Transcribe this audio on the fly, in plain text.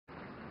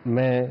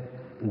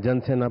मैं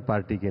जनसेना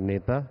पार्टी के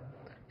नेता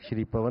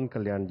श्री पवन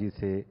कल्याण जी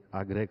से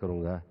आग्रह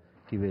करूंगा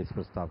कि वे इस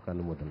प्रस्ताव का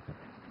अनुमोदन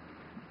करें।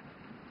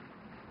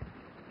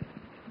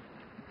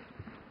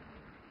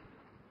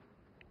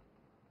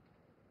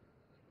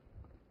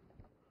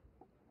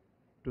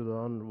 To the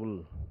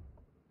Honorable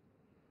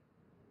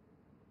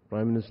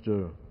Prime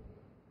Minister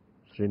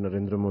Shri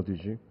Narendra Modi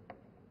ji,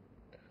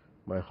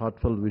 my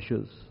heartfelt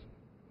wishes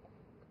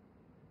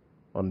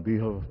on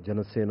behalf of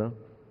JanaSena,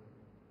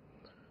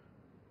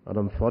 and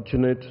I'm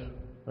fortunate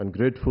and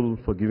grateful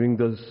for giving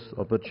this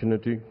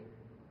opportunity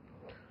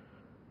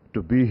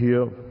to be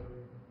here.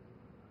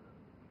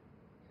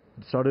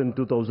 It started in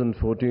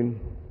 2014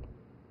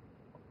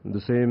 in the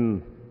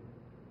same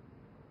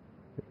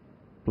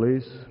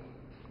place.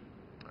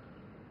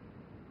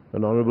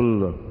 And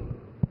Honorable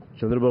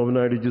Chandrababu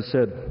Naidu ji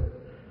said,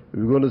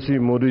 we're going to see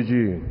Modi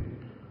ji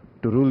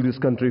to rule this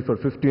country for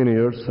 15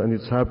 years, and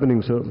it's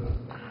happening, sir.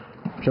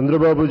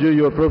 Chandrababu ji,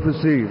 your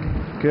prophecy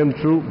came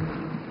true.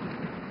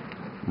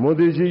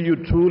 Modi ji, you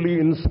truly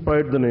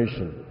inspired the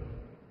nation.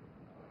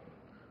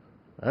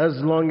 As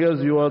long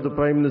as you are the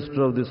Prime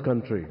Minister of this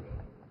country,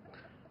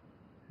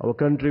 our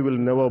country will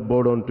never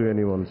bow down to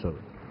anyone, sir.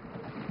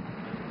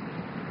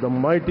 The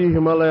mighty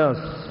Himalayas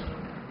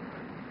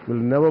will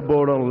never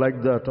bow down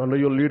like that. Under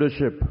your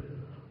leadership,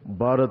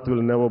 Bharat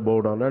will never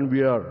bow down. And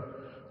we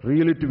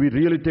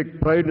really take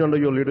pride under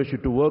your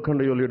leadership, to work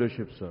under your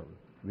leadership, sir.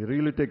 We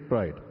really take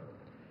pride.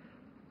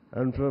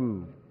 And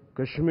from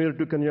Kashmir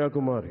to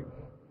Kanyakumari,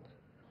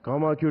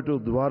 Kamakya to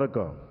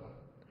Dwaraka,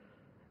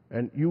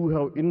 and you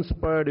have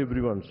inspired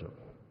everyone, sir.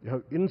 You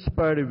have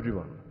inspired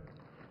everyone.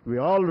 We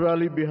all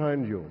rally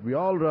behind you. We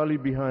all rally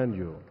behind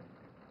you.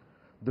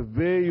 The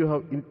way you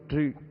have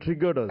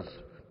triggered us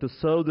to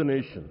serve the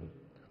nation,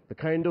 the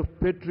kind of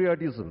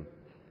patriotism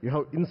you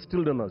have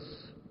instilled in us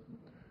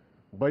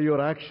by your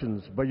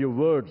actions, by your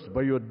words,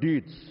 by your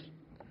deeds,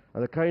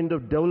 and the kind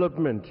of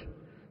development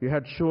you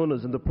had shown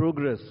us in the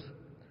progress.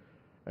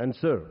 And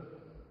sir,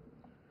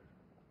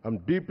 I'm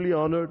deeply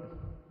honored,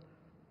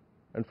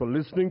 and for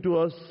listening to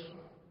us,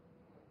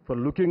 for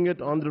looking at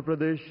Andhra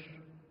Pradesh.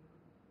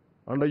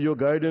 Under your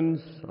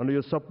guidance, under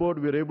your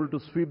support, we are able to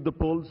sweep the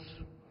polls.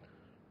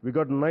 We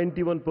got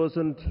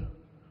 91%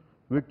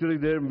 victory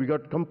there. We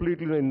got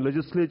completely, in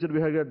legislature,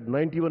 we had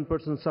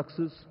 91%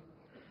 success.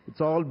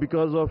 It's all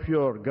because of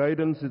your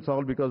guidance. It's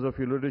all because of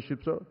your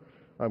leadership, sir.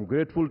 I'm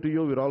grateful to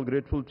you. We're all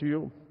grateful to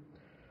you.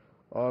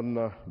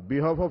 On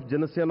behalf of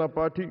JanaSena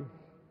Party,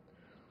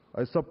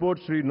 I support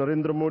Shri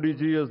Narendra Modi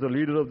ji as the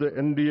leader of the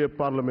NDA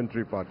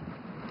Parliamentary Party.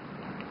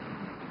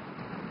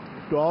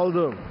 To all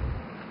the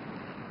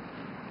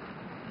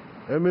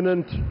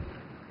eminent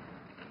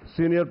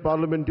senior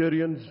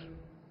parliamentarians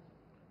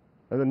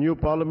and the new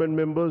parliament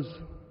members,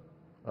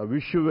 I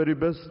wish you very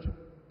best.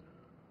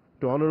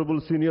 To honorable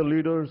senior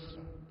leaders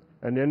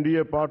and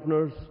NDA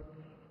partners,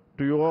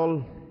 to you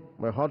all,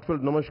 my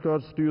heartfelt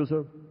namaskars to you,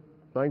 sir.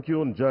 Thank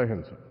you and Jai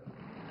Hind, sir.